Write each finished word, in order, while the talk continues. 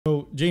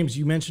James,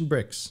 you mentioned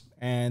BRICS,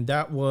 and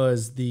that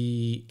was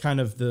the kind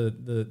of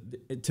the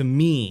to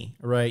me,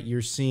 right?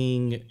 You're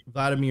seeing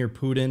Vladimir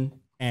Putin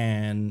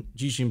and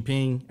Xi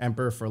Jinping,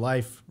 Emperor for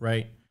life,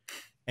 right?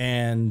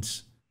 And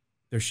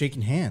they're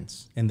shaking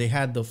hands, and they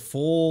had the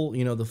full,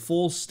 the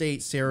full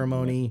state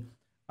ceremony.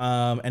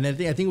 And I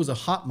think it was a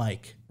hot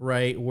mic,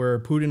 right, where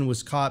Putin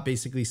was caught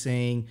basically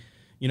saying,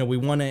 we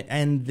want to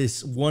end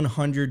this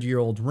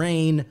 100-year-old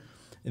reign.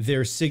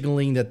 They're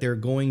signaling that they're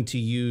going to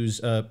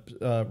use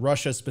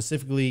Russia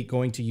specifically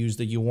going to use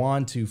the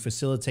yuan to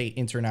facilitate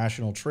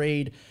international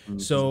trade. Mm-hmm.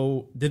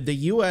 So did the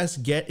U.S.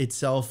 get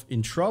itself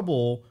in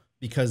trouble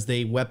because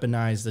they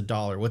weaponized the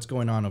dollar? What's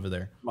going on over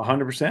there?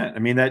 100%. I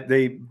mean,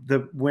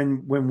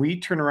 when we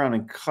turn around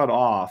and cut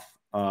off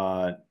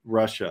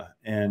Russia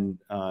and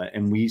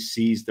we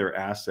seized their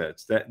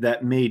assets,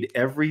 that made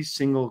every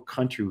single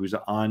country who's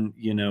on,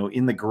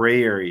 in the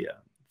gray area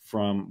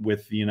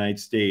with the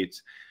United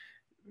States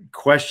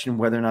question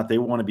whether or not they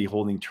want to be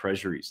holding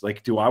treasuries.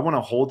 Like, do I want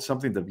to hold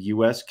something the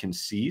U.S. can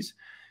seize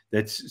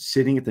that's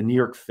sitting at the New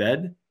York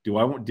Fed? Do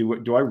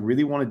I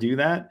really want to do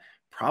that?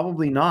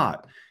 Probably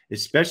not.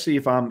 Especially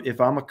if I'm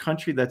a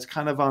country that's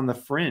kind of on the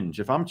fringe.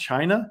 If I'm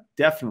China,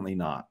 definitely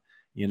not.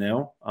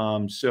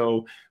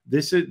 So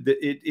this is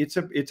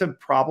it's a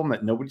problem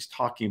that nobody's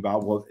talking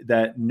about. Well,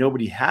 that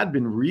nobody had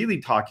been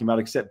really talking about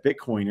except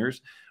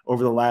Bitcoiners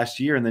over the last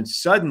year, and then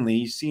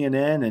suddenly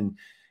CNN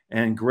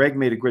and Greg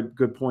made a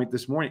good point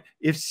this morning.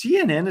 If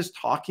CNN is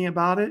talking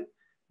about it,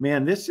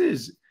 man, this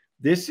is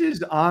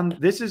on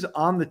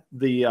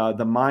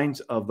the minds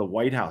of the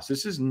White House.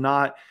 This is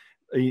not,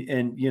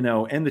 and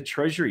the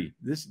Treasury.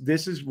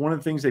 This is one of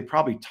the things they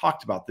probably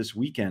talked about this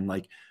weekend.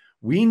 Like,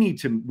 we need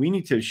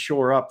to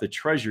shore up the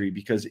Treasury,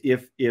 because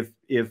if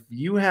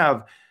you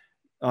have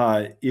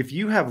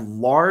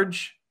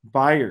large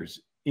buyers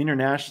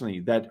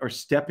internationally that are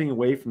stepping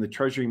away from the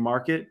Treasury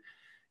market,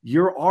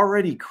 you're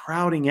already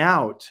crowding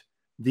out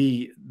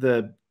the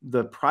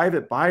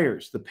private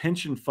buyers, the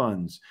pension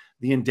funds,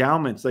 the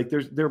endowments. Like,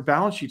 their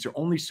balance sheets are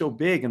only so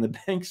big, and the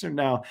banks are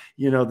now,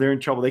 they're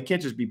in trouble. They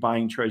can't just be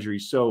buying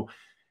treasuries. So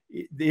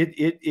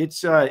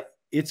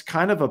it's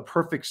kind of a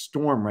perfect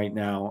storm right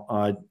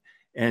now,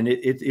 and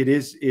it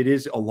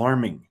is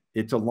alarming.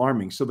 It's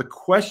alarming. So the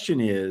question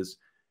is,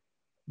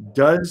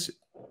 do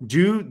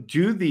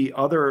the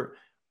other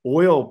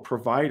oil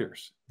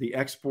providers, the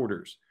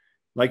exporters,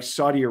 like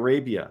Saudi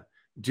Arabia,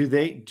 do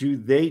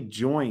they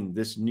join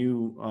this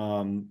new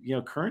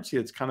currency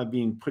that's kind of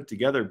being put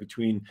together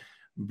between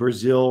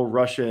Brazil,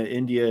 Russia,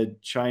 India,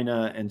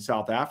 China, and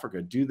South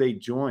Africa? Do they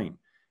join,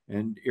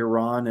 and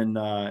Iran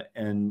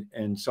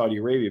and Saudi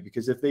Arabia?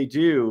 Because if they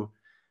do,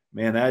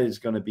 man, that is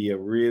going to be a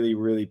really,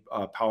 really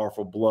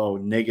powerful blow,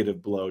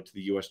 negative blow to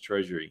the U.S.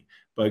 Treasury.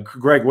 But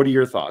Greg, what are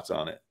your thoughts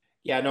on it?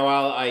 Yeah, no,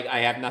 I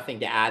have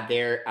nothing to add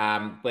there.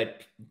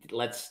 But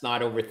let's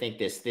not overthink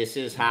this. This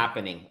is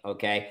happening,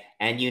 okay?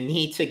 And you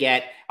need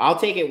to I'll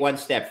take it one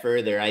step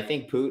further. I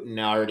think Putin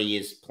already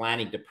is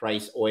planning to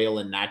price oil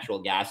and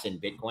natural gas in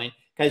Bitcoin,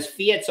 because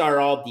fiats are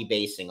all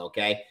debasing,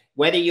 okay?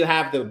 Whether you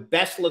have the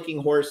best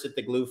looking horse at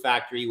the glue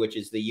factory, which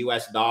is the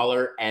US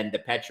dollar and the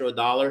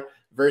petrodollar,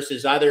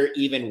 versus other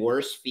even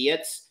worse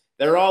fiats,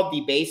 they're all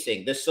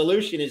debasing. The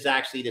solution is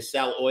actually to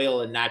sell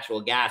oil and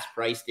natural gas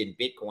priced in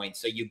Bitcoin.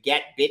 So you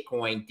get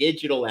Bitcoin,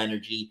 digital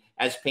energy,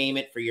 as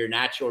payment for your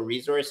natural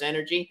resource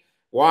energy.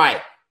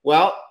 Why?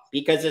 Well,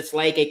 because it's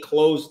like a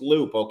closed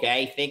loop,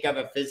 okay? Think of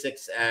a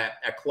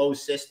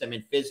closed system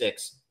in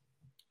physics.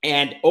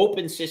 And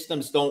open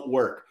systems don't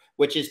work,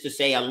 which is to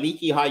say a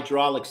leaky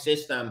hydraulic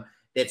system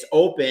that's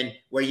open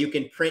where you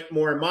can print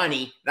more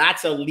money.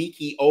 That's a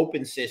leaky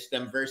open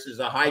system versus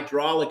a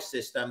hydraulic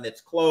system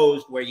that's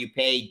closed where you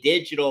pay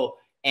digital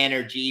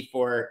energy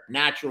for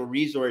natural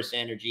resource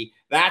energy.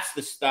 That's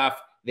the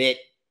stuff that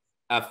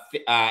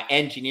an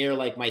engineer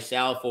like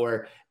myself,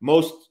 or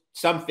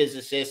some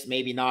physicists,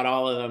 maybe not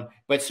all of them,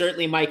 but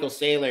certainly Michael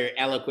Saylor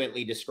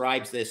eloquently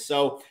describes this.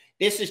 So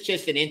this is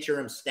just an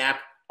interim step.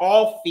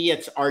 All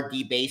fiats are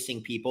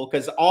debasing, people,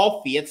 because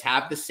all fiats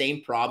have the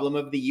same problem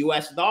of the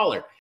US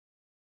dollar.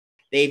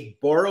 They've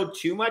borrowed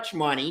too much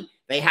money.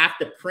 They have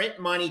to print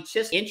money,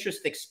 just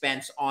interest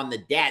expense on the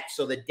debt.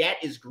 So the debt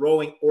is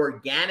growing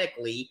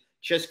organically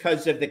just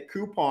because of the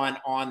coupon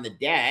on the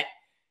debt.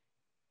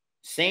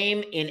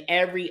 Same in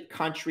every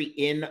country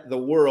in the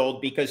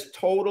world, because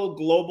total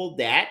global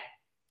debt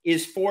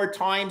is 4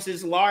 times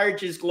as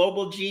large as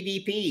global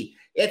GDP.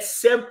 It's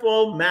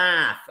simple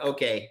math.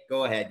 Okay,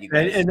 go ahead, you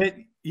guys.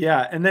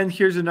 And then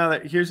here's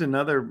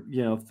another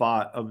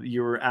thought of,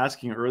 you were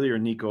asking earlier,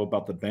 Nico,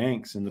 about the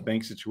banks and the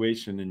bank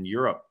situation in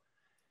Europe.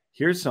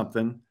 Here's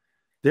something.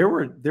 There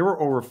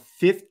were over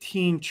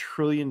 $15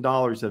 trillion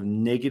of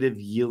negative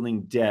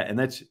yielding debt, and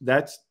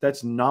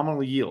that's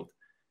nominal yield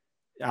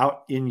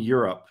out in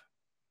Europe,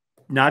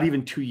 not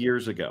even 2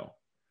 years ago.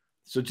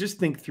 So just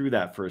think through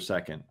that for a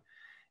second.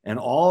 And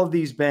all of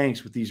these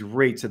banks with these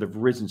rates that have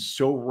risen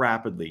so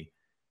rapidly,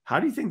 how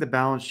do you think the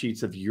balance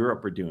sheets of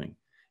Europe are doing?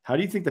 How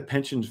do you think the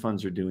pension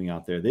funds are doing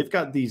out there? They've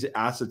got these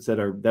assets that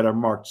are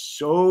marked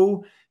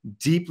so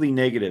deeply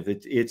negative.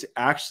 It's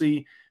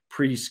actually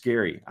pretty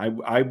scary.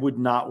 I would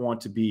not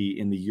want to be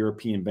in the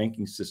European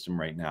banking system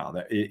right now.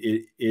 That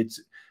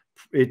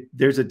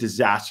there's a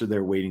disaster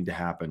there waiting to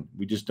happen.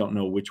 We just don't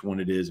know which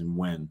one it is and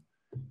when.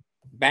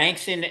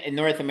 Banks in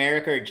North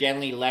America are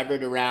generally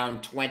levered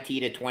around 20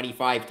 to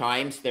 25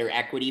 times their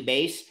equity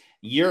base.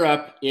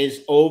 Europe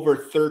is over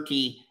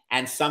 30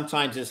 and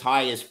sometimes as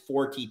high as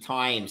 40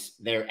 times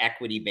their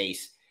equity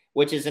base,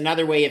 which is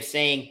another way of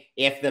saying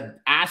if the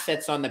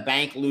assets on the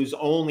bank lose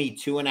only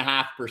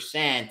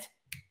 2.5%,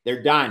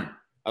 they're done.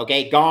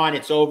 Okay, gone.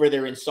 It's over.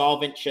 They're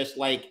insolvent, just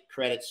like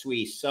Credit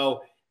Suisse.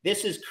 So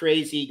this is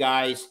crazy,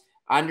 guys.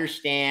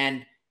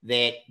 Understand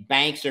that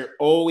banks are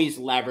always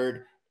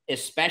levered,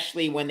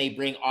 especially when they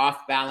bring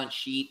off-balance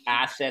sheet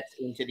assets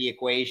into the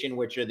equation,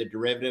 which are the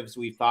derivatives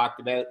we've talked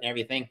about and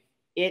everything.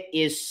 It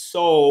is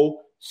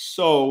so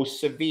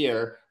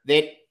severe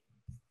that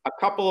a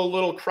couple of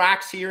little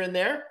cracks here and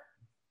there,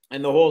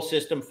 and the whole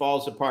system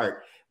falls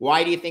apart.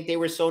 Why do you think they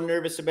were so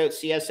nervous about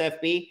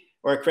CSFB,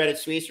 or Credit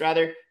Suisse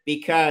rather?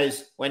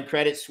 Because when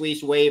Credit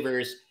Suisse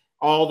wavers,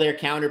 all their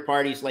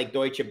counterparties like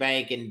Deutsche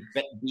Bank and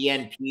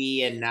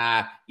BNP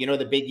and you know,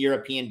 the big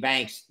European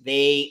banks,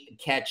 they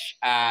catch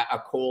a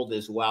cold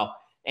as well.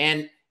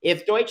 And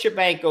if Deutsche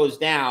Bank goes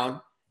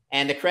down,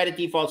 and the credit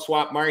default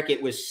swap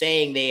market was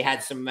saying they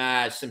had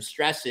some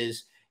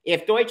stresses,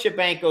 if Deutsche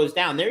Bank goes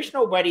down, there's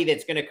nobody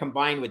that's going to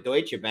combine with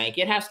Deutsche Bank.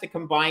 It has to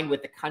combine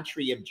with the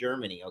country of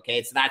Germany. Okay,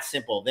 it's that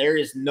simple. There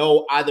is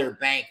no other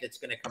bank that's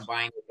going to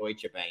combine with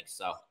Deutsche Bank.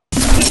 So.